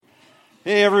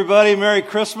Hey everybody, Merry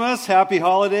Christmas, Happy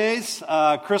Holidays.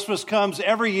 Christmas comes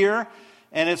every year,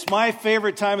 and it's my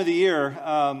favorite time of the year.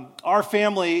 Our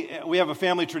family, we have a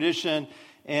family tradition,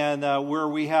 and where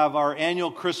we have our annual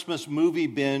Christmas movie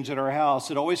binge at our house.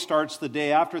 It always starts the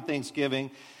day after Thanksgiving,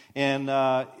 and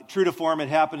true to form, it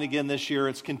happened again this year.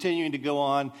 It's continuing to go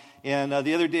on, and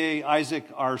the other day, Isaac,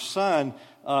 our son,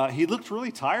 he looked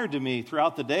really tired to me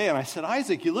throughout the day, and I said,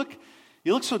 Isaac, you look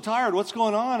so tired. What's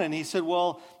going on? And he said,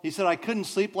 I couldn't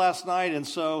sleep last night, and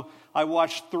so I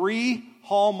watched 3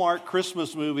 Hallmark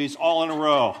Christmas movies all in a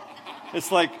row.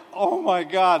 It's like, oh my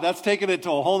God, that's taking it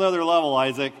to a whole nother level,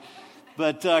 Isaac.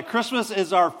 But Christmas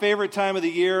is our favorite time of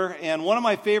the year, and one of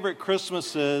my favorite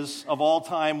Christmases of all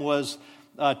time was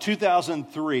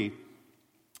 2003.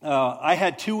 I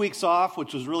had 2 weeks off,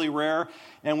 which was really rare,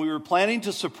 and we were planning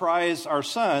to surprise our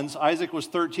sons. Isaac was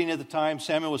 13 at the time,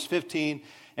 Samuel was 15,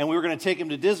 and we were going to take him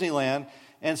to Disneyland.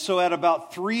 And so at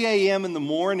about 3 a.m. in the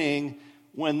morning,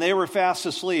 when they were fast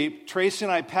asleep, Tracy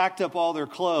and I packed up all their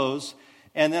clothes,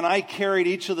 and then I carried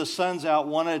each of the sons out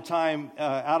one at a time,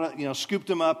 scooped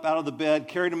them up out of the bed,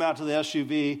 carried them out to the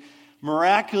SUV.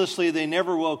 Miraculously, they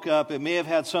never woke up. It may have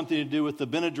had something to do with the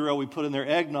Benadryl we put in their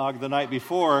eggnog the night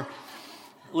before.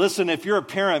 Listen, if you're a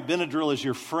parent, Benadryl is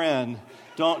your friend.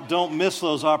 Don't miss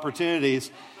those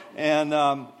opportunities. And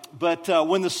But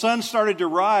when the sun started to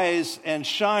rise and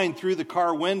shine through the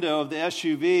car window of the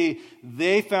SUV,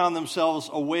 they found themselves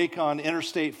awake on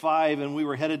Interstate 5, and we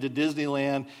were headed to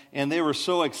Disneyland, and they were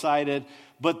so excited.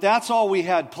 But that's all we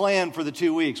had planned for the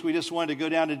 2 weeks. We just wanted to go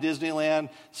down to Disneyland,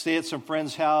 stay at some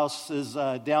friends' houses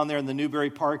down there in the Newbury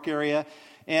Park area.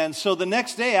 And so the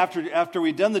next day, after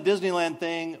we'd done the Disneyland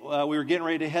thing, we were getting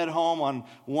ready to head home on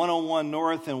 101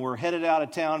 North, and we're headed out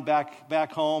of town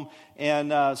back home.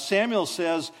 And Samuel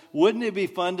says, wouldn't it be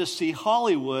fun to see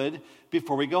Hollywood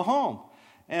before we go home?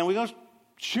 And we go,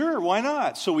 sure, why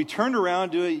not? So we turned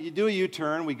around, do a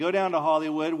U-turn, we go down to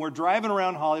Hollywood, and we're driving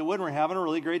around Hollywood, and we're having a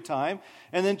really great time.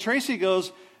 And then Tracy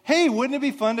goes, hey, wouldn't it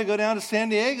be fun to go down to San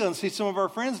Diego and see some of our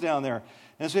friends down there?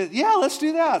 And I said, yeah, let's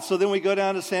do that. So then we go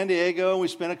down to San Diego, and we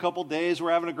spend a couple days.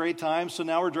 We're having a great time. So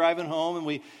now we're driving home, and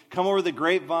we come over the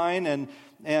Grapevine, and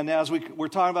as we're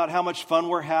talking about how much fun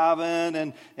we're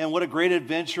having and what a great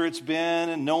adventure it's been,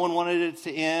 and no one wanted it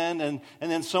to end. And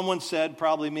then someone said,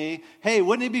 probably me, hey,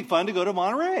 wouldn't it be fun to go to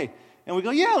Monterey? And we go,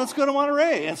 yeah, let's go to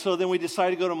Monterey. And so then we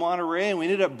decided to go to Monterey, and we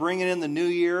ended up bringing in the New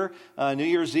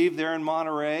Year's Eve there in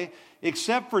Monterey.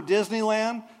 Except for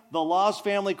Disneyland, the Laws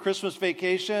family Christmas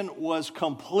vacation was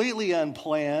completely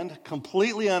unplanned,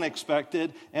 completely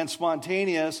unexpected, and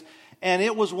spontaneous, and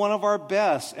it was one of our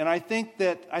best. And I think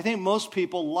most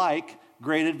people like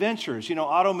great adventures. You know,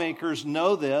 automakers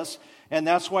know this, and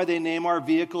that's why they name our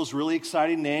vehicles really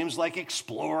exciting names like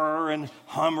Explorer and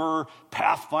Hummer,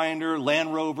 Pathfinder,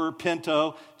 Land Rover,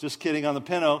 Pinto. Just kidding on the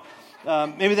Pinto.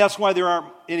 Maybe that's why there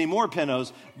aren't any more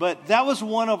Pintos. But that was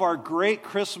one of our great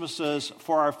Christmases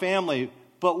for our family.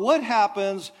 But what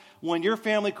happens when your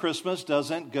family Christmas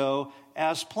doesn't go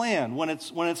as planned, when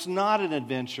it's not an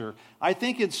adventure? I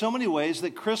think in so many ways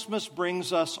that Christmas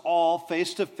brings us all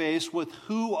face to face with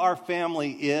who our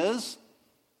family is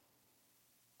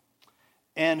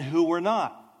and who we're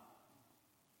not.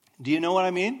 Do you know what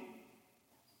I mean?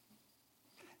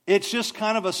 It's just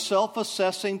kind of a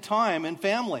self-assessing time in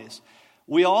families.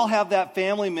 We all have that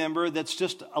family member that's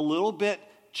just a little bit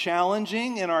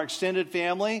challenging in our extended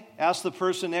family. Ask the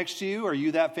person next to you, are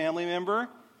you that family member?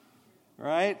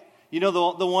 Right? You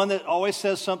know, the one that always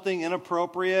says something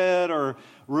inappropriate or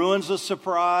ruins the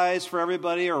surprise for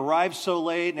everybody, or arrives so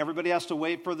late and everybody has to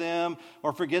wait for them,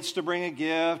 or forgets to bring a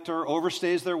gift, or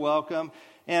overstays their welcome.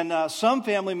 And some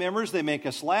family members, they make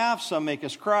us laugh, some make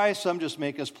us cry, some just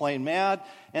make us plain mad.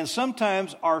 And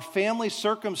sometimes our family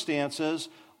circumstances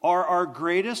are our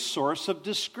greatest source of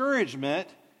discouragement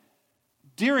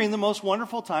during the most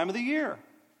wonderful time of the year.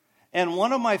 And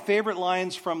one of my favorite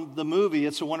lines from the movie,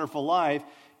 It's a Wonderful Life,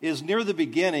 is near the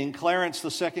beginning. Clarence,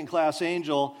 the second-class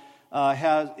angel,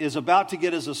 is about to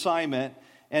get his assignment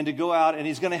and to go out, and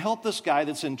he's going to help this guy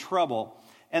that's in trouble.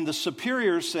 And the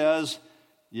superior says,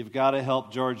 you've got to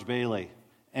help George Bailey.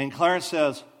 And Clarence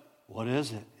says, what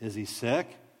is it? Is he sick?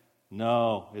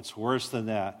 No, it's worse than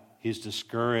that. He's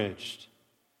discouraged.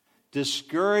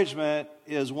 Discouragement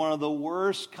is one of the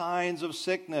worst kinds of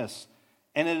sickness,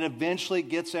 and it eventually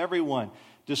gets everyone.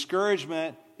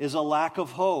 Discouragement is a lack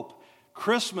of hope.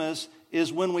 Christmas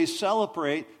is when we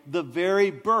celebrate the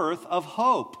very birth of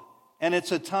hope, and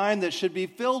it's a time that should be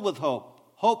filled with hope.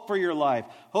 Hope for your life,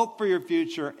 hope for your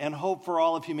future, and hope for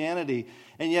all of humanity.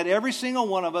 And yet every single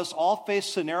one of us all face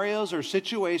scenarios or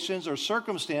situations or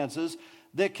circumstances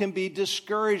that can be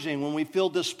discouraging when we feel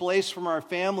displaced from our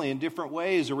family in different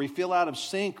ways, or we feel out of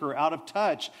sync or out of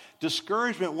touch.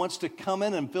 Discouragement wants to come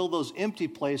in and fill those empty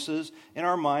places in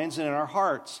our minds and in our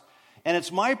hearts. And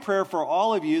it's my prayer for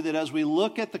all of you that as we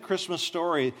look at the Christmas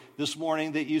story this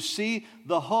morning, that you see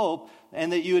the hope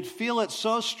and that you would feel it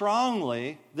so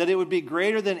strongly that it would be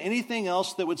greater than anything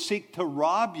else that would seek to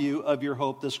rob you of your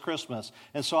hope this Christmas.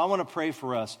 And so I want to pray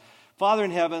for us. Father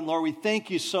in heaven, Lord, we thank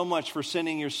you so much for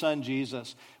sending your Son,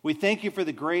 Jesus. We thank you for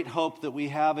the great hope that we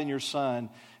have in your Son.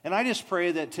 And I just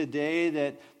pray that today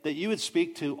that you would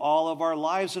speak to all of our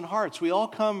lives and hearts. We all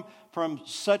come from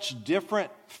such different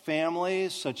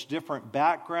families, such different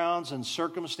backgrounds and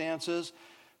circumstances.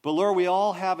 But Lord, we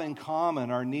all have in common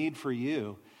our need for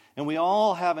you. And we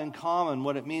all have in common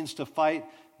what it means to fight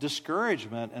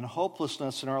discouragement and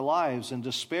hopelessness in our lives and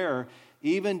despair,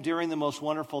 even during the most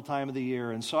wonderful time of the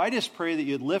year. And so I just pray that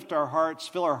you'd lift our hearts,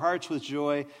 fill our hearts with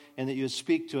joy, and that you would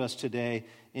speak to us today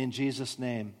in Jesus'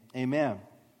 name. Amen.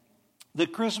 The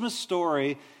Christmas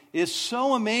story is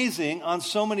so amazing on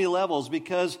so many levels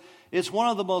because it's one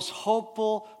of the most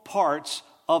hopeful parts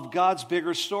of God's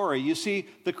bigger story. You see,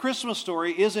 the Christmas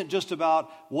story isn't just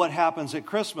about what happens at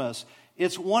Christmas.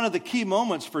 It's one of the key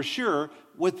moments for sure,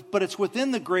 but it's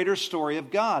within the greater story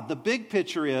of God. The big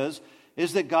picture is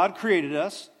that God created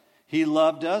us. He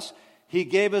loved us. He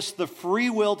gave us the free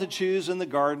will to choose in the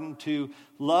garden to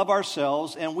love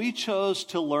ourselves, and we chose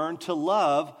to learn to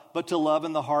love, but to love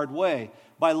in the hard way,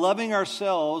 by loving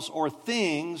ourselves or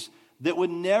things that would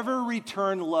never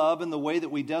return love in the way that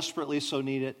we desperately so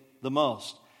need it the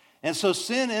most. And so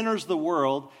sin enters the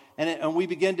world, and we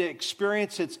begin to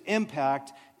experience its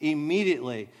impact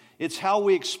immediately. It's how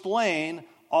we explain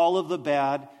all of the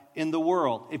bad in the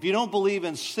world. If you don't believe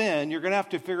in sin, you're going to have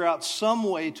to figure out some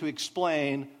way to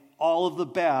explain all of the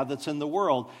bad that's in the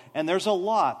world. And there's a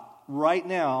lot right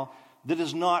now that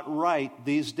is not right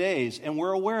these days, and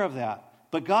we're aware of that.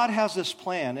 But God has this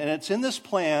plan, and it's in this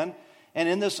plan and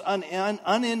in this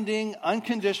unending,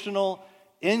 unconditional,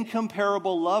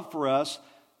 incomparable love for us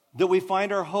that we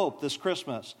find our hope this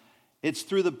Christmas. It's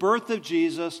through the birth of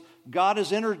Jesus, God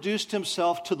has introduced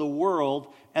himself to the world,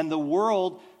 and the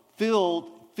world filled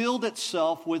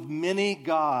itself with many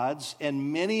gods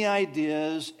and many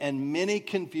ideas and many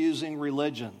confusing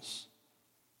religions.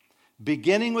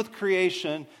 Beginning with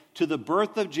creation to the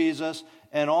birth of Jesus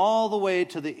and all the way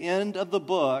to the end of the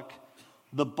book,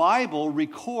 the Bible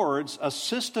records a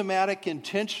systematic,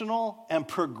 intentional, and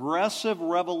progressive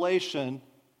revelation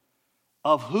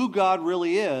of who God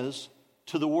really is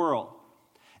to the world.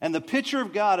 And the picture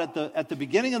of God at the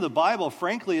beginning of the Bible,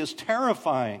 frankly, is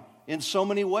terrifying in so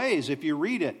many ways if you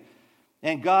read it.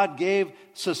 And God gave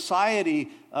society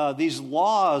these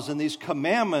laws and these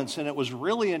commandments, and it was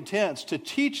really intense to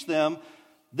teach them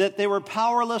that they were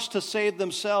powerless to save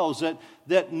themselves,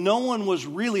 that no one was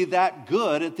really that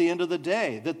good at the end of the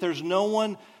day, that there's no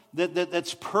one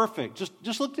that's perfect.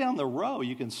 Just look down the row,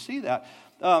 you can see that.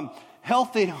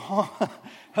 Healthy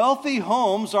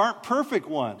homes aren't perfect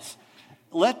ones.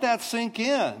 Let that sink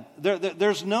in.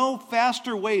 There's no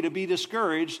faster way to be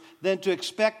discouraged than to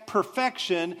expect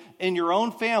perfection in your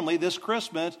own family this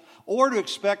Christmas, or to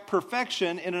expect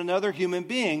perfection in another human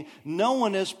being. No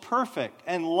one is perfect.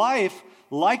 And life,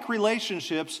 like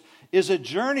relationships, is a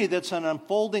journey that's an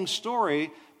unfolding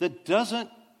story that doesn't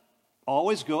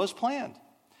always go as planned.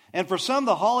 And for some,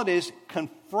 the holidays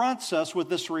confronts us with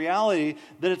this reality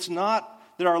that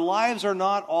our lives are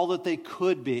not all that they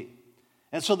could be.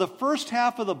 And so the first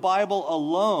half of the Bible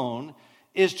alone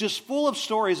is just full of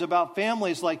stories about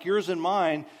families like yours and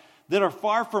mine that are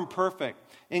far from perfect,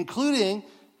 including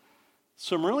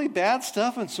some really bad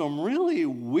stuff and some really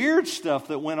weird stuff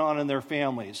that went on in their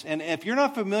families. And if you're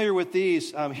not familiar with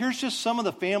these, here's just some of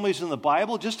the families in the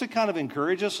Bible, just to kind of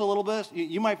encourage us a little bit.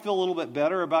 You might feel a little bit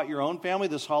better about your own family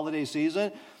this holiday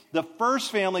season. The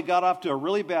first family got off to a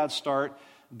really bad start.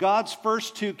 God's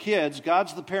first two kids,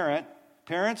 God's the parent.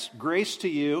 Parents, grace to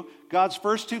you. God's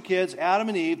first two kids, Adam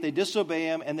and Eve, they disobey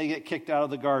him and they get kicked out of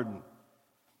the garden.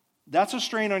 That's a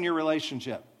strain on your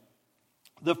relationship.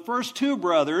 The first two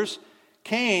brothers,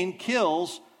 Cain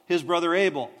kills his brother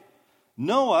Abel.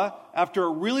 Noah, after a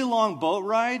really long boat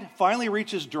ride, finally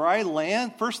reaches dry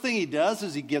land. First thing he does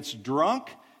is he gets drunk,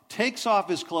 takes off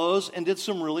his clothes, and did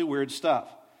some really weird stuff.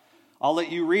 I'll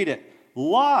let you read it.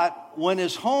 Lot, when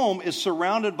his home is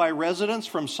surrounded by residents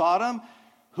from Sodom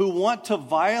who want to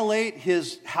violate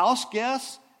his house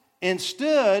guests,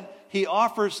 instead, he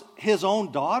offers his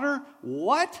own daughter?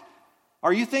 What?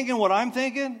 Are you thinking what I'm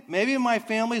thinking? Maybe my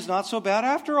family's not so bad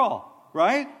after all,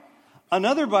 right?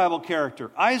 Another Bible character,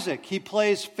 Isaac, he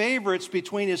plays favorites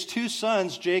between his two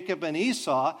sons, Jacob and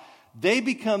Esau. They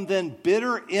become then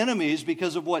bitter enemies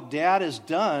because of what dad has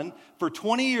done. For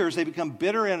 20 years, they become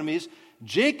bitter enemies.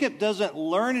 Jacob doesn't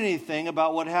learn anything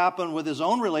about what happened with his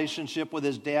own relationship with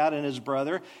his dad and his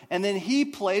brother. And then he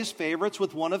plays favorites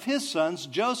with one of his sons,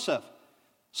 Joseph.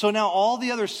 So now all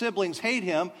the other siblings hate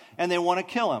him and they want to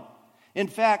kill him. In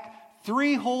fact,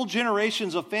 3 whole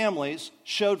generations of families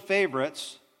showed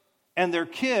favorites, and their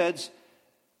kids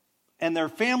and their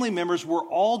family members were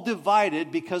all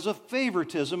divided because of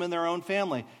favoritism in their own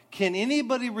family. Can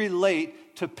anybody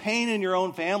relate to pain in your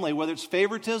own family, whether it's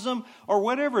favoritism or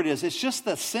whatever it is? It's just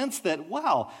the sense that,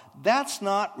 wow, that's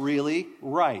not really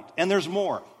right. And there's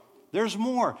more. There's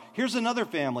more. Here's another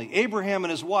family. Abraham and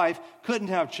his wife couldn't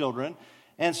have children,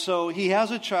 and so he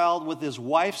has a child with his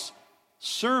wife's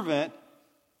servant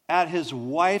at his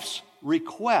wife's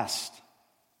request.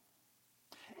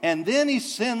 And then he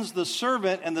sends the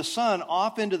servant and the son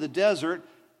off into the desert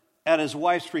at his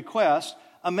wife's request.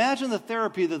 Imagine the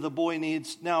therapy that the boy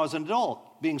needs now as an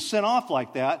adult, being sent off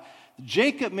like that.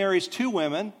 Jacob marries 2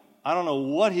 women. I don't know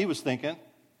what he was thinking,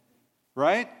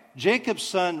 right? Jacob's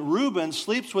son Reuben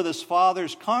sleeps with his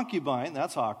father's concubine.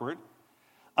 That's awkward.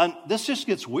 And this just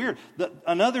gets weird.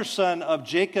 Another son of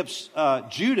Jacob's,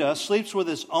 Judah, sleeps with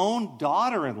his own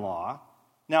daughter-in-law.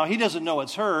 Now, he doesn't know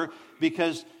it's her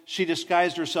because she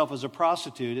disguised herself as a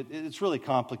prostitute. It's really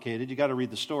complicated. You got to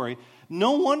read the story.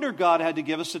 No wonder God had to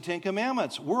give us the 10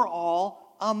 Commandments. We're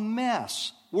all a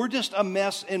mess. We're just a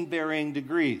mess in varying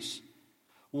degrees.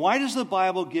 Why does the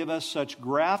Bible give us such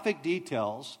graphic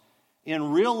details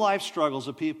in real-life struggles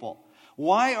of people?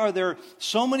 Why are there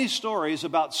so many stories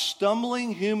about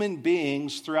stumbling human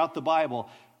beings throughout the Bible?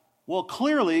 Well,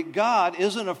 clearly, God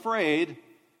isn't afraid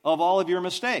of all of your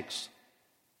mistakes.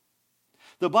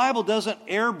 The Bible doesn't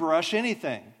airbrush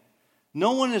anything.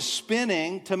 No one is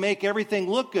spinning to make everything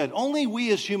look good. Only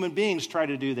we as human beings try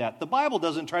to do that. The Bible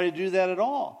doesn't try to do that at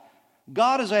all.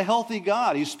 God is a healthy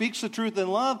God. He speaks the truth in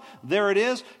love. There it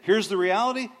is. Here's the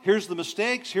reality. Here's the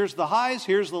mistakes. Here's the highs.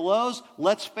 Here's the lows.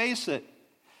 Let's face it.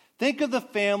 Think of the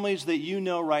families that you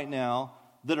know right now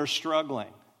that are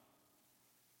struggling.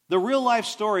 The real life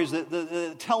stories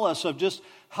that tell us of just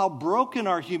how broken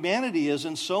our humanity is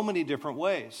in so many different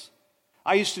ways.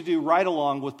 I used to do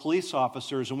ride-along with police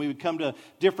officers, and we would come to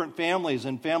different families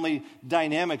and family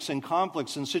dynamics and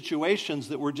conflicts and situations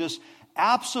that were just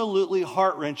absolutely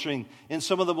heart-wrenching in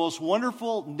some of the most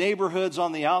wonderful neighborhoods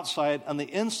on the outside. On the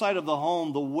inside of the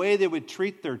home, the way they would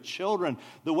treat their children,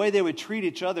 the way they would treat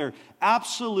each other,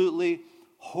 absolutely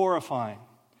horrifying.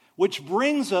 Which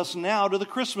brings us now to the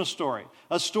Christmas story,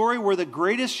 a story where the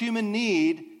greatest human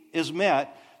need is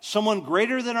met. Someone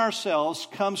greater than ourselves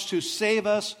comes to save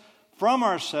us from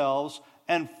ourselves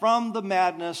and from the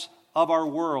madness of our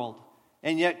world.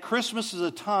 And yet Christmas is a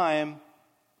time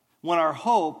when our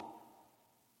hope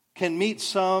can meet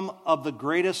some of the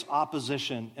greatest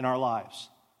opposition in our lives.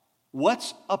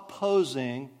 What's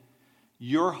opposing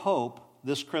your hope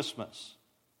this Christmas?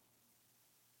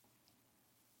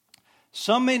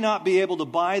 Some may not be able to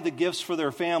buy the gifts for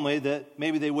their family that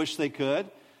maybe they wish they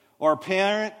could. Or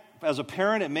as a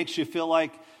parent, it makes you feel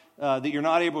like that you're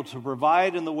not able to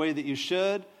provide in the way that you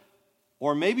should.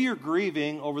 Or maybe you're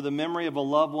grieving over the memory of a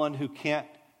loved one who can't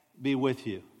be with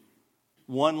you.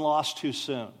 One lost too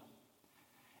soon.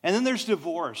 And then there's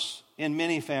divorce in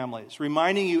many families,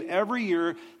 reminding you every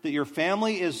year that your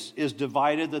family is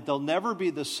divided, that they'll never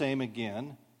be the same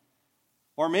again.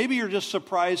 Or maybe you're just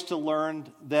surprised to learn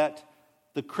that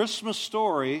the Christmas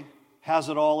story has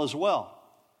it all as well.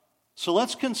 So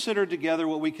let's consider together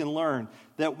what we can learn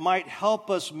that might help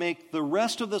us make the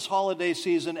rest of this holiday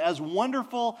season as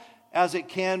wonderful as it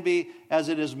can be, as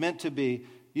it is meant to be.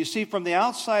 You see, from the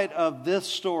outside of this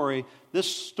story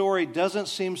doesn't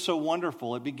seem so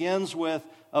wonderful. It begins with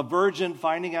a virgin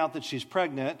finding out that she's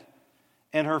pregnant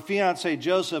and her fiancé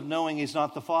Joseph knowing he's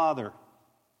not the father.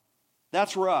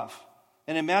 That's rough.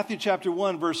 And in Matthew chapter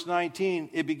 1, verse 19,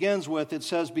 it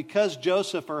says, because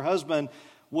Joseph, her husband,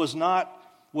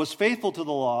 was faithful to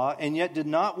the law and yet did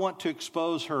not want to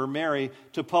expose her, Mary,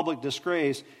 to public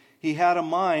disgrace, he had a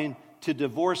mind to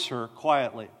divorce her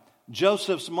quietly.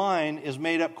 Joseph's mind is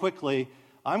made up quickly.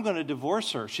 I'm going to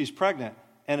divorce her. She's pregnant,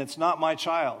 and it's not my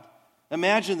child.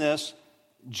 Imagine this.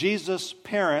 Jesus'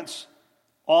 parents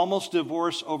almost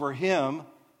divorce over him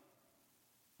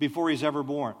before he's ever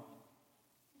born.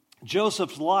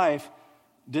 Joseph's life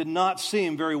did not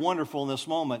seem very wonderful in this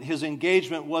moment. His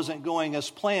engagement wasn't going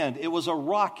as planned. It was a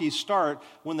rocky start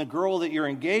when the girl that you're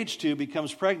engaged to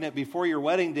becomes pregnant before your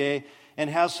wedding day and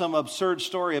has some absurd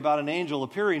story about an angel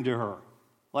appearing to her.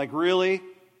 Like, really?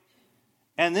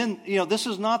 And then, this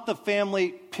is not the family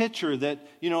picture that,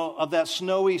 of that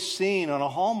snowy scene on a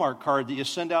Hallmark card that you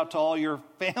send out to all your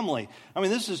family. I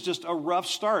mean, this is just a rough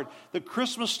start. The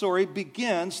Christmas story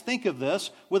begins, think of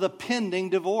this, with a pending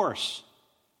divorce.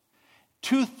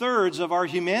 2/3 of our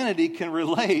humanity can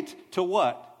relate to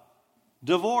what?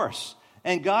 Divorce.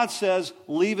 And God says,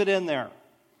 leave it in there.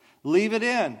 Leave it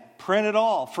in. Print it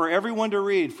all for everyone to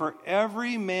read, for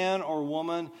every man or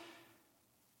woman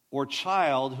or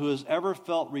child who has ever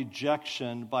felt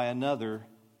rejection by another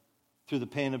through the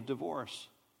pain of divorce.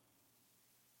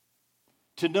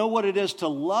 To know what it is to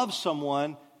love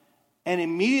someone and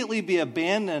immediately be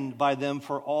abandoned by them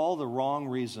for all the wrong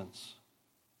reasons.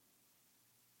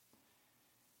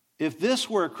 If this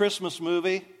were a Christmas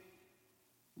movie,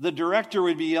 the director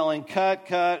would be yelling, cut,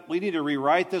 cut, we need to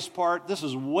rewrite this part. This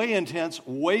is way intense,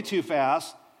 way too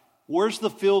fast. Where's the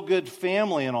feel-good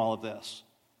family in all of this?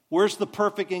 Where's the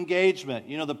perfect engagement?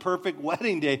 The perfect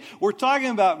wedding day. We're talking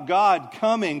about God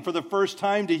coming for the first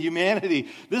time to humanity.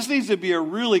 This needs to be a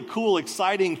really cool,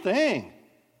 exciting thing.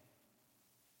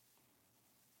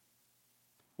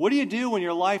 What do you do when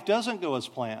your life doesn't go as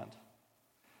planned?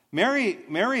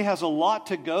 Mary has a lot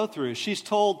to go through. She's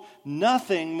told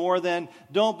nothing more than,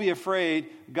 don't be afraid,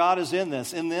 God is in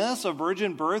this. In this, a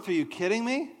virgin birth? Are you kidding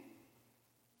me?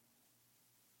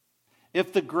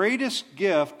 If the greatest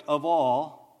gift of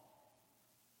all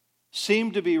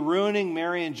seemed to be ruining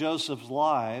Mary and Joseph's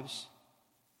lives,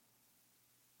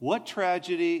 what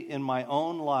tragedy in my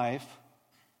own life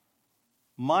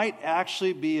might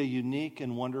actually be a unique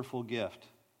and wonderful gift?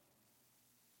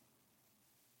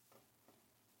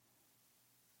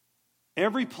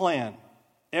 Every plan,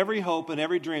 every hope, and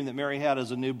every dream that Mary had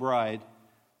as a new bride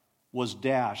was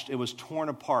dashed. It was torn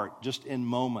apart just in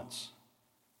moments.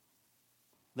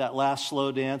 That last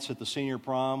slow dance at the senior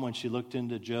prom when she looked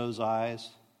into Joe's eyes,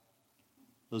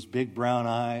 those big brown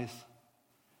eyes.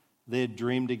 They had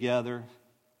dreamed together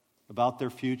about their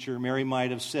future. Mary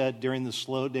might have said during the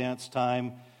slow dance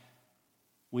time,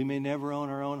 we may never own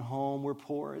our own home. We're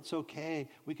poor. It's okay.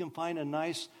 We can find a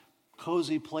nice,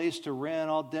 cozy place to rent.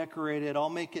 I'll decorate it. I'll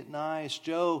make it nice.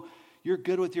 Joe, you're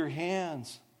good with your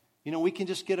hands. We can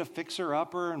just get a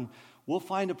fixer-upper and we'll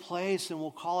find a place and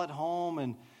we'll call it home,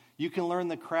 and you can learn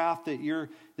the craft that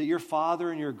your father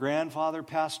and your grandfather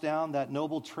passed down, that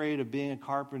noble trade of being a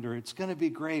carpenter. It's going to be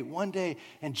great one day.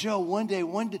 And Joe, one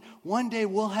day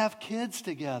we'll have kids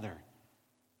together.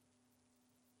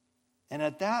 And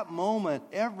at that moment,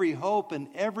 every hope and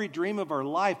every dream of our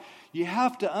life, you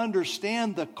have to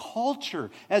understand the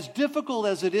culture, as difficult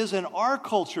as it is in our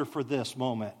culture for this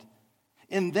moment.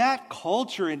 In that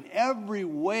culture, in every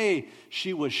way,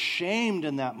 she was shamed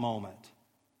in that moment.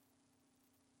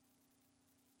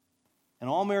 And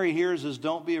all Mary hears is,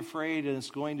 don't be afraid, and it's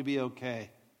going to be okay.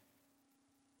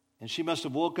 And she must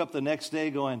have woke up the next day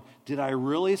going, did I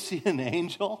really see an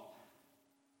angel?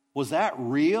 Was that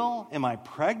real? Am I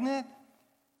pregnant?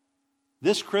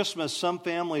 This Christmas, some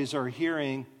families are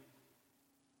hearing,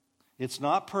 it's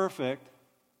not perfect,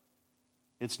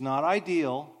 it's not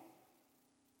ideal,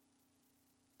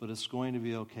 but it's going to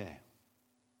be okay.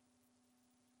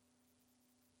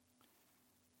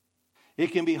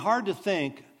 It can be hard to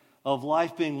think of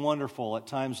life being wonderful at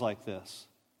times like this.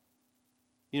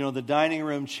 The dining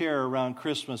room chair around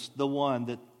Christmas, the one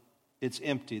that it's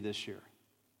empty this year.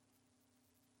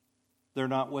 They're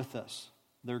not with us.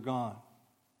 They're gone.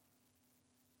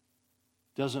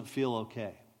 Doesn't feel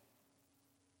okay.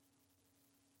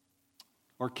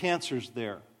 Or cancer's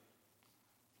there,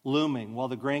 looming while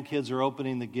the grandkids are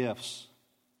opening the gifts.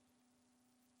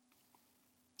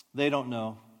 They don't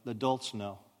know. The adults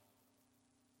know.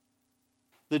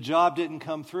 The job didn't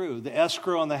come through. The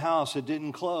escrow on the house, it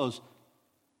didn't close.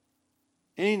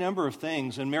 Any number of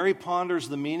things. And Mary ponders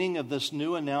the meaning of this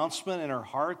new announcement in her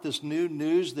heart, this new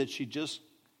news that she just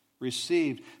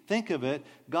received. Think of it.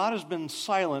 God has been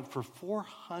silent for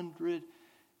 400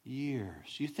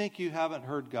 years. You think you haven't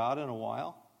heard God in a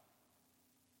while?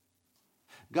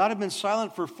 God had been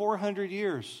silent for 400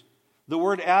 years. The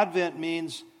word Advent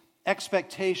means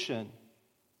expectation.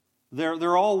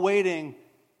 They're all waiting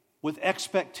with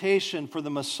expectation for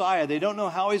the Messiah. They don't know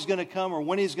how he's going to come or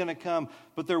when he's going to come,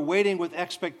 but they're waiting with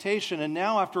expectation. And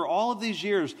now, after all of these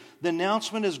years, the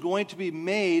announcement is going to be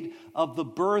made of the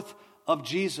birth of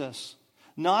Jesus.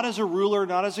 Not as a ruler,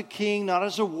 not as a king, not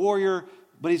as a warrior,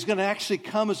 but he's going to actually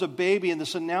come as a baby, and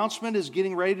this announcement is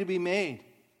getting ready to be made.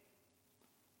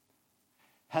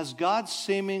 Has God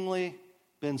seemingly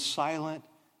been silent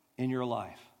in your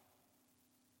life?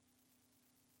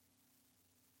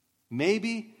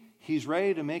 Maybe he's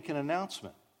ready to make an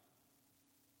announcement.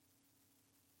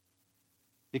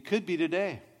 It could be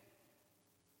today.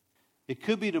 It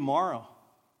could be tomorrow.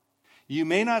 You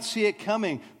may not see it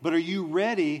coming, but are you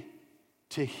ready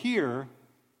to hear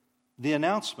the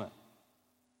announcement?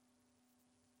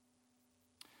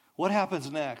 What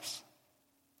happens next?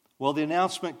 Well, the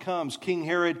announcement comes. King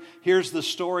Herod hears the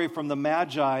story from the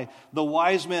Magi, the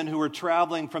wise men who were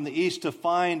traveling from the east to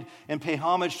find and pay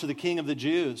homage to the King of the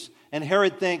Jews. And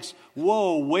Herod thinks,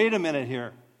 whoa, wait a minute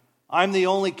here. I'm the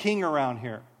only king around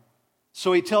here.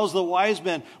 So he tells the wise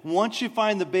men, once you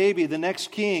find the baby, the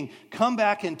next king, come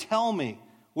back and tell me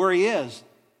where he is.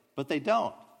 But they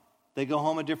don't. They go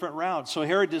home a different route. So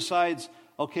Herod decides,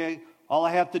 okay, all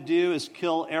I have to do is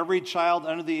kill every child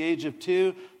under the age of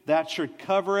 2. That should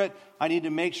cover it. I need to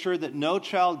make sure that no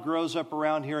child grows up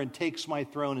around here and takes my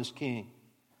throne as king.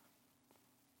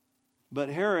 But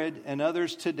Herod and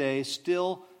others today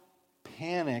still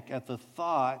panic at the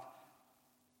thought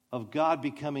of God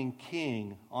becoming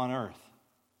king on earth.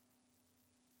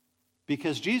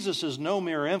 Because Jesus is no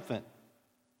mere infant.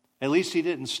 At least he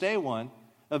didn't stay one.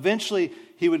 Eventually,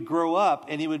 he would grow up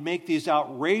and he would make these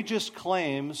outrageous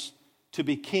claims to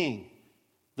be king,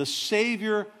 the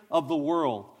Savior of the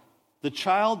world. The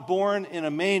child born in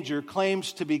a manger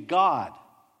claims to be God.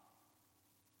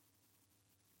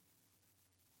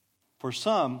 For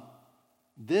some,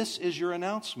 this is your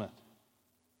announcement.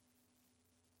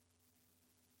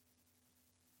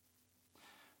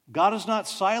 God is not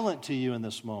silent to you in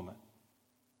this moment.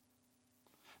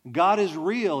 God is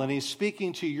real and He's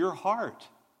speaking to your heart.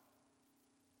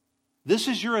 This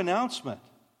is your announcement.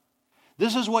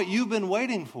 This is what you've been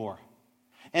waiting for.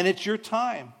 And it's your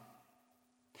time.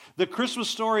 The Christmas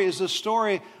story is the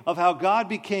story of how God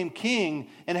became king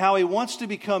and how He wants to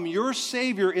become your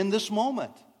Savior in this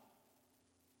moment.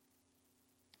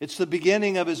 It's the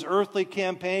beginning of His earthly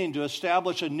campaign to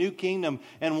establish a new kingdom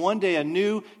and one day a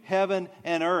new heaven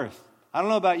and earth. I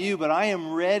don't know about you, but I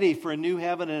am ready for a new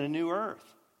heaven and a new earth.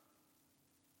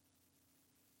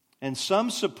 And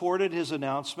some supported His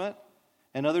announcement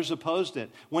and others opposed it.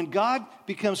 When God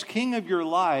becomes king of your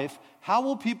life, how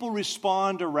will people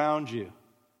respond around you?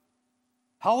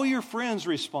 How will your friends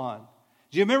respond?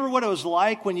 Do you remember what it was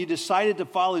like when you decided to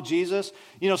follow Jesus?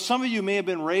 You know, some of you may have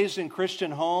been raised in Christian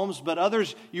homes, but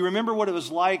others, you remember what it was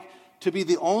like to be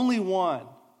the only one.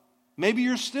 Maybe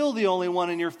you're still the only one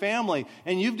in your family,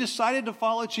 and you've decided to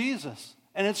follow Jesus,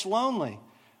 and it's lonely.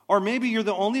 Or maybe you're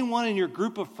the only one in your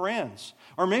group of friends.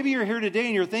 Or maybe you're here today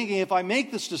and you're thinking, if I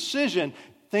make this decision,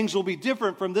 things will be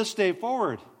different from this day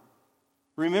forward.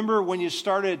 Remember when you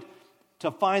started to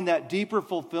find that deeper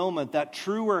fulfillment, that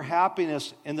truer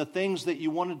happiness in the things that you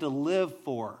wanted to live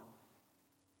for.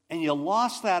 And you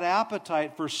lost that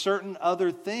appetite for certain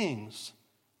other things.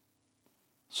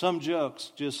 Some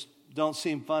jokes just don't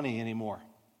seem funny anymore.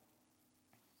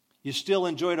 You still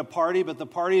enjoyed a party, but the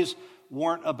parties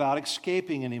weren't about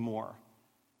escaping anymore,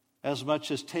 as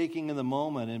much as taking in the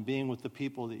moment and being with the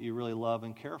people that you really love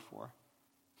and care for.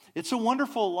 It's a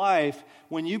wonderful life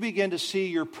when you begin to see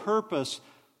your purpose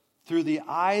through the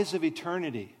eyes of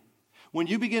eternity. When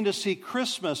you begin to see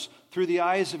Christmas through the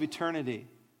eyes of eternity.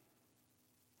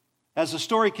 As the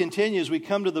story continues, we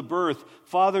come to the birth.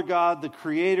 Father God, the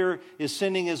Creator, is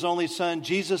sending His only Son.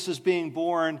 Jesus is being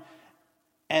born.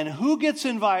 And who gets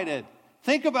invited?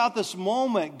 Think about this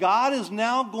moment. God is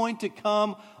now going to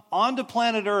come onto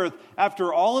planet Earth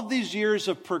after all of these years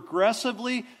of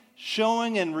progressively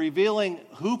showing and revealing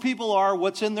who people are,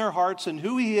 what's in their hearts, and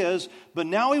who He is. But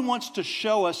now He wants to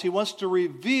show us, He wants to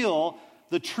reveal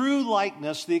the true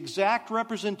likeness, the exact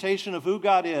representation of who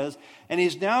God is. And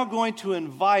He's now going to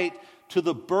invite to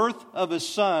the birth of His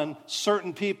Son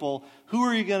certain people. Who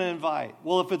are you going to invite?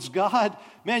 Well, if it's God,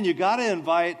 man, you got to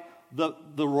invite the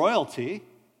royalty,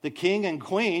 the king and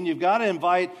queen. You've got to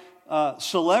invite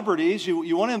celebrities.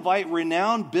 You want to invite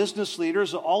renowned business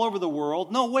leaders all over the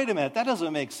world. No, wait a minute. That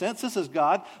doesn't make sense. This is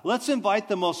God. Let's invite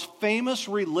the most famous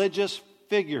religious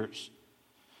figures.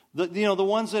 The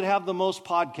ones that have the most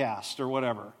podcasts or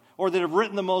whatever, or that have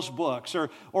written the most books,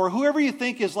 or whoever you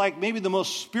think is like maybe the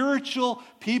most spiritual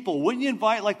people. Wouldn't you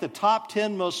invite like the top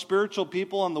 10 most spiritual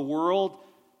people in the world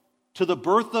to the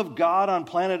birth of God on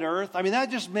planet Earth? I mean, that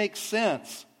just makes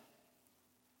sense.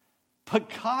 But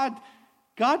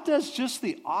God does just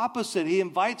the opposite. He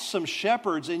invites some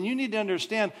shepherds, and you need to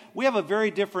understand, we have a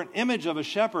very different image of a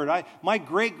shepherd. My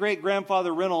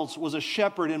great-great-grandfather Reynolds was a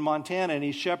shepherd in Montana, and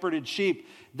he shepherded sheep.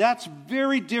 That's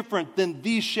very different than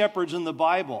these shepherds in the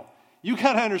Bible. You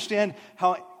got to understand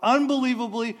how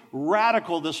unbelievably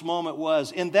radical this moment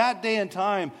was. In that day and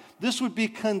time, this would be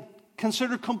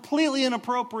considered completely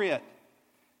inappropriate.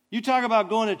 You talk about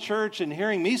going to church and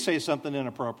hearing me say something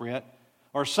inappropriate,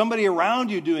 or somebody around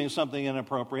you doing something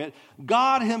inappropriate.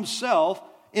 God Himself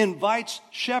invites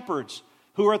shepherds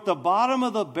who are at the bottom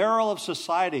of the barrel of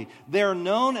society. They're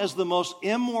known as the most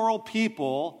immoral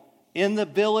people in the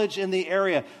village, in the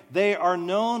area. They are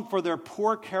known for their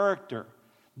poor character.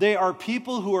 They are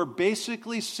people who are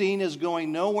basically seen as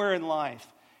going nowhere in life.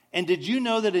 And did you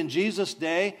know that in Jesus'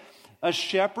 day, a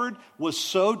shepherd was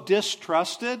so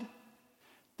distrusted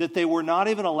that they were not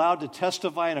even allowed to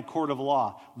testify in a court of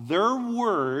law? Their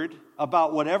word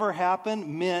about whatever happened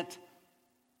meant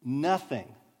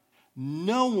nothing.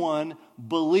 No one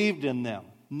believed in them.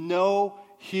 No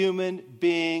human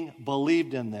being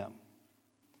believed in them.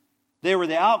 They were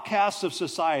the outcasts of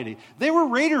society. They were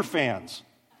Raider fans.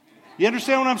 You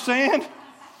understand what I'm saying?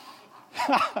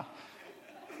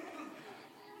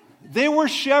 They were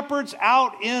shepherds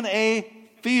out in a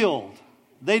field.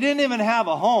 They didn't even have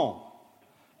a home.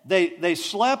 They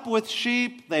slept with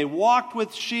sheep. They walked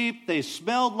with sheep. They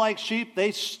smelled like sheep.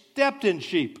 They stepped in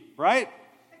sheep, right?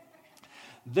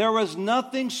 There was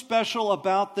nothing special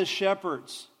about the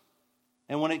shepherds.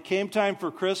 And when it came time for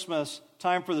Christmas,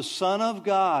 time for the Son of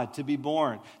God to be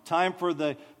born, time for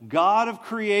the God of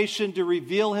creation to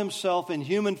reveal himself in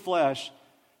human flesh,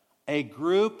 a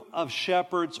group of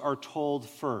shepherds are told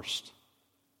first.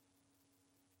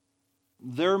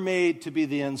 They're made to be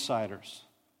the insiders,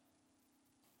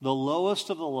 the lowest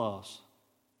of the lows.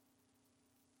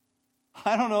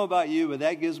 I don't know about you, but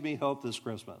that gives me hope this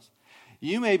Christmas.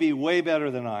 You may be way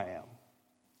better than I am.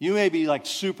 You may be like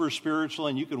super spiritual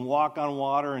and you can walk on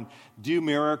water and do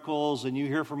miracles and you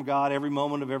hear from God every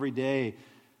moment of every day.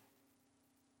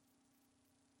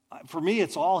 For me,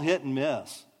 it's all hit and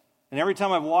miss. And every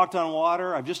time I've walked on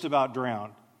water, I've just about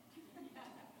drowned.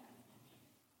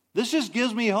 This just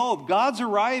gives me hope. God's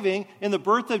arriving in the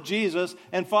birth of Jesus,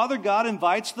 and Father God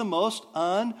invites the most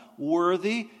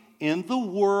unworthy in the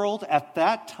world at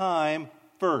that time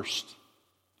first.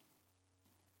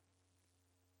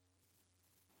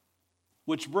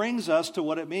 Which brings us to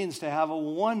what it means to have a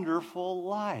wonderful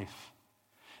life.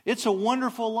 It's a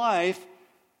wonderful life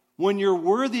when you're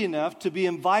worthy enough to be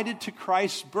invited to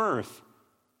Christ's birth.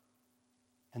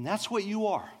 And that's what you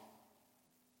are.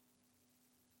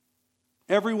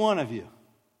 Every one of you.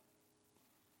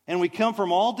 And we come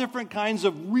from all different kinds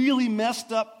of really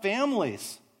messed up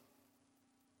families.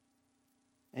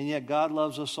 And yet God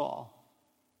loves us all.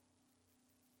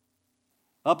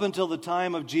 Up until the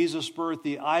time of Jesus' birth,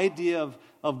 the idea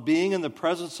of being in the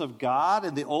presence of God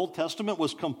in the Old Testament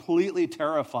was completely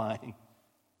terrifying.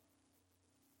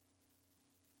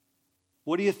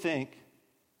 What do you think?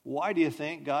 Why do you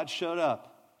think God showed up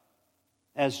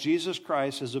as Jesus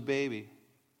Christ as a baby?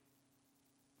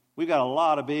 We've got a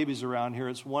lot of babies around here.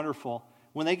 It's wonderful.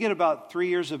 When they get about 3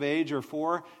 years of age or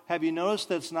 4, have you noticed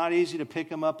that it's not easy to pick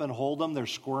them up and hold them? They're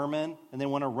squirming and they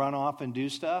want to run off and do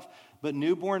stuff. But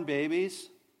newborn babies,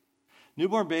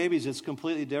 it's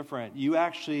completely different. You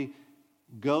actually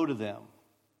go to them.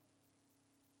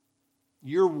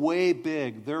 You're way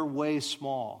big. They're way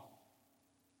small.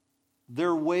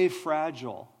 They're way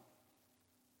fragile.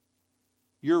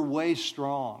 You're way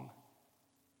strong.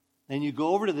 And you go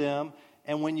over to them,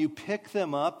 and when you pick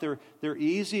them up, they're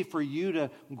easy for you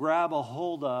to grab a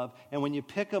hold of. And when you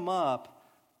pick them up,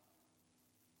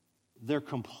 they're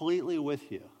completely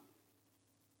with you.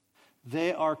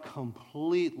 They are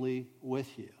completely with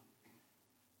you.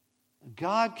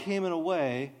 God came in a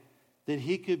way that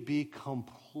he could be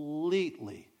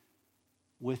completely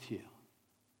with you.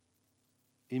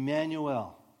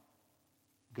 Emmanuel,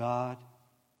 God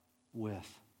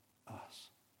with us.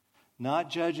 Not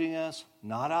judging us,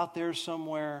 not out there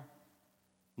somewhere,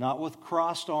 not with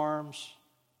crossed arms.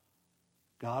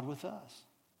 God with us.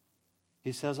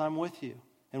 He says, I'm with you.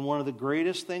 And one of the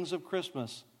greatest things of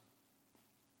Christmas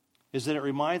is that it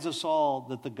reminds us all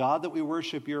that the God that we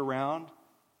worship year-round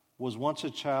was once a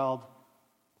child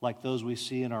like those we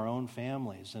see in our own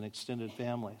families and extended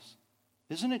families.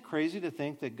 Isn't it crazy to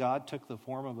think that God took the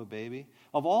form of a baby?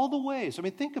 Of all the ways, I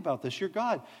mean, think about this. You're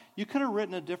God. You could have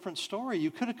written a different story.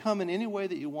 You could have come in any way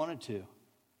that you wanted to.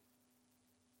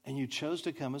 And you chose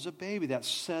to come as a baby. That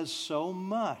says so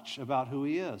much about who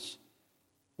he is,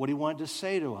 what he wanted to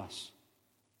say to us.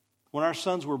 When our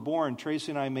sons were born,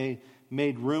 Tracy and I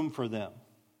made room for them.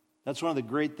 That's one of the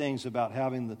great things about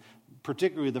having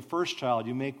particularly the first child.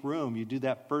 You make room. You do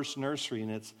that first nursery,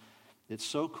 and it's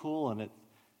so cool, and it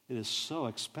is so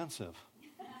expensive.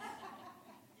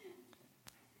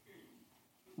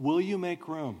 Will you make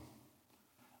room?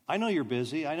 I know you're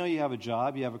busy. I know you have a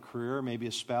job, you have a career, maybe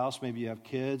a spouse, maybe you have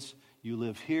kids. You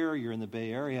live here, you're in the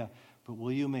Bay Area. But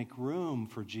will you make room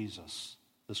for Jesus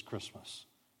this Christmas?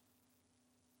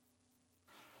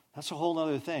 That's a whole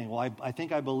other thing. Well, I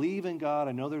think I believe in God.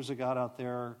 I know there's a God out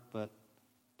there, but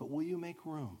But will you make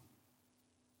room?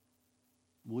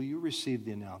 Will you receive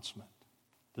the announcement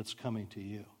that's coming to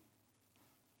you?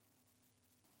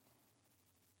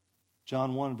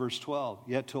 John 1, verse 12,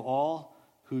 yet to all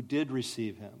who did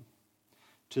receive him,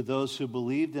 to those who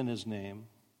believed in his name,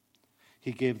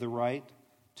 he gave the right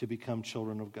to become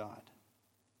children of God,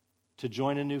 to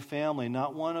join a new family,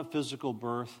 not one of physical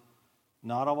birth,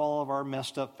 not of all of our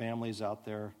messed up families out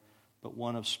there, but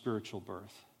one of spiritual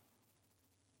birth,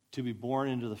 to be born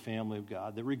into the family of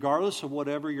God, that regardless of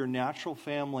whatever your natural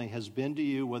family has been to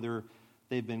you, whether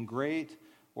they've been great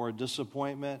or a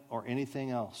disappointment or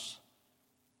anything else,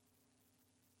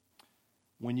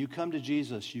 when you come to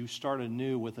Jesus, you start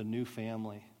anew with a new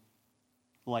family,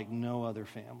 like no other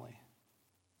family.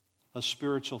 A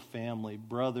spiritual family,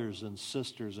 brothers and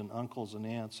sisters and uncles and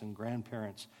aunts and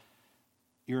grandparents.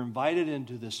 You're invited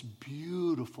into this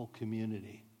beautiful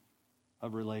community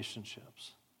of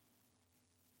relationships.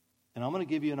 And I'm going to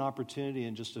give you an opportunity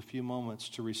in just a few moments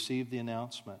to receive the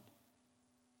announcement,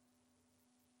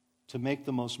 to make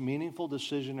the most meaningful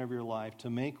decision of your life, to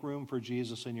make room for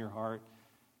Jesus in your heart,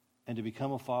 and to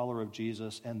become a follower of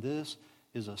Jesus. And this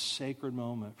is a sacred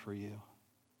moment for you.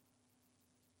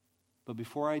 But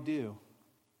before I do,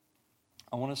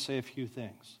 I want to say a few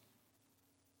things.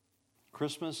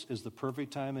 Christmas is the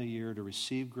perfect time of year to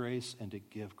receive grace and to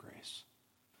give grace,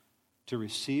 to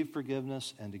receive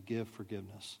forgiveness and to give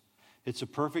forgiveness. It's a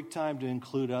perfect time to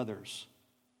include others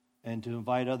and to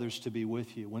invite others to be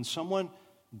with you. When someone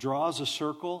draws a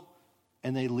circle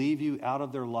and they leave you out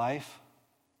of their life,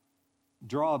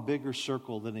 draw a bigger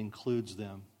circle that includes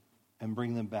them and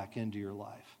bring them back into your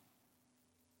life.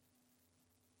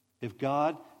 If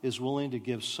God is willing to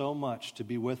give so much to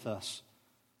be with us,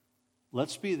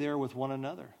 let's be there with one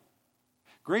another.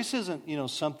 Grace isn't,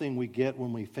 something we get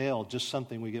when we fail, just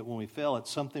something we get when we fail.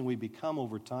 It's something we become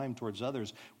over time towards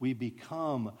others. We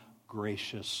become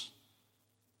gracious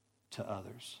to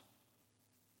others.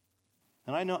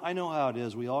 And I know how it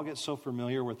is. We all get so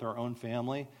familiar with our own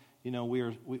family.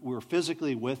 We're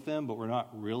physically with them, but we're not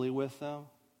really with them.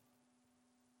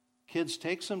 Kids,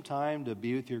 take some time to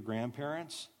be with your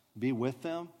grandparents. Be with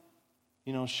them.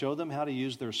 Show them how to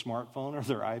use their smartphone or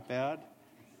their iPad.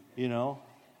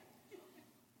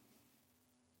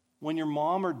 When your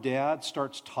mom or dad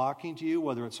starts talking to you,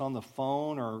 whether it's on the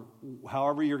phone or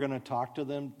however you're going to talk to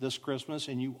them this Christmas,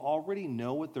 and you already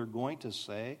know what they're going to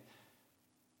say,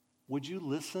 would you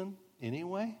listen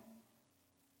anyway?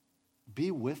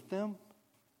 Be with them.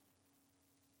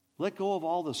 Let go of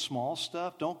all the small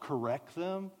stuff. Don't correct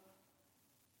them.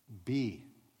 Be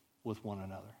with one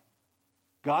another.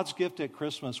 God's gift at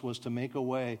Christmas was to make a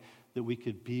way that we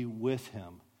could be with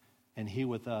him and he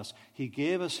with us. He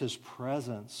gave us his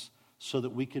presence so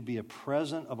that we could be a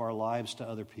present of our lives to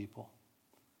other people.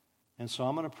 And so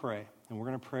I'm going to pray, and we're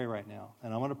going to pray right now.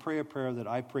 And I'm going to pray a prayer that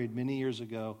I prayed many years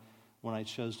ago when I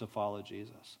chose to follow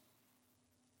Jesus.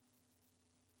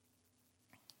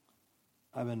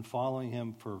 I've been following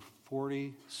him for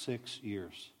 46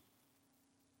 years,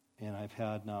 and I've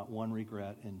had not one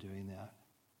regret in doing that.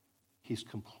 He's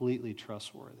completely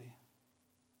trustworthy.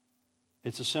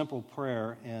 It's a simple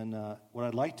prayer, and what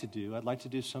I'd like to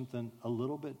do something a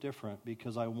little bit different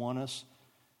because I want us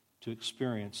to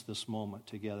experience this moment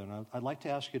together. And I'd like to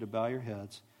ask you to bow your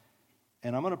heads,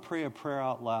 and I'm going to pray a prayer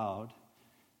out loud,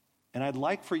 and I'd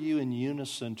like for you in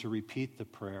unison to repeat the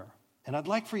prayer. And I'd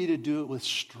like for you to do it with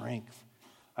strength.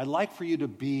 I'd like for you to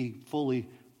be fully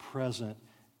present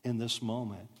in this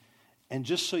moment. And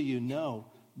just so you know,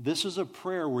 this is a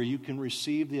prayer where you can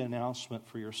receive the announcement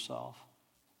for yourself.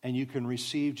 And you can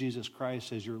receive Jesus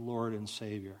Christ as your Lord and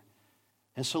Savior.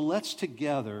 And so let's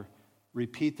together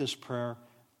repeat this prayer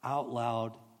out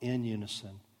loud in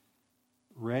unison.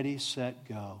 Ready, set,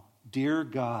 go. Dear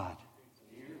God,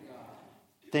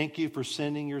 thank you for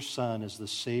sending your Son as the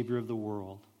Savior of the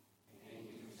world.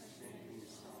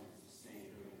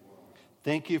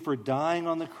 Thank you for dying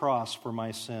on the cross for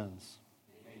my sins.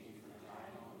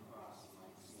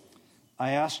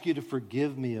 I ask you to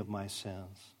forgive me of my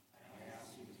sins.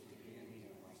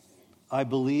 I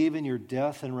believe in your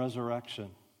death and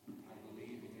resurrection.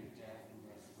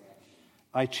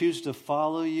 I choose to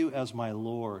follow you as my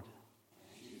Lord,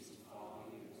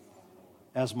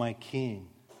 as my King,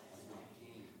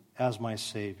 as my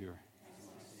Savior.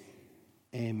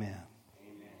 Amen.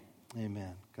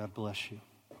 Amen. God bless you.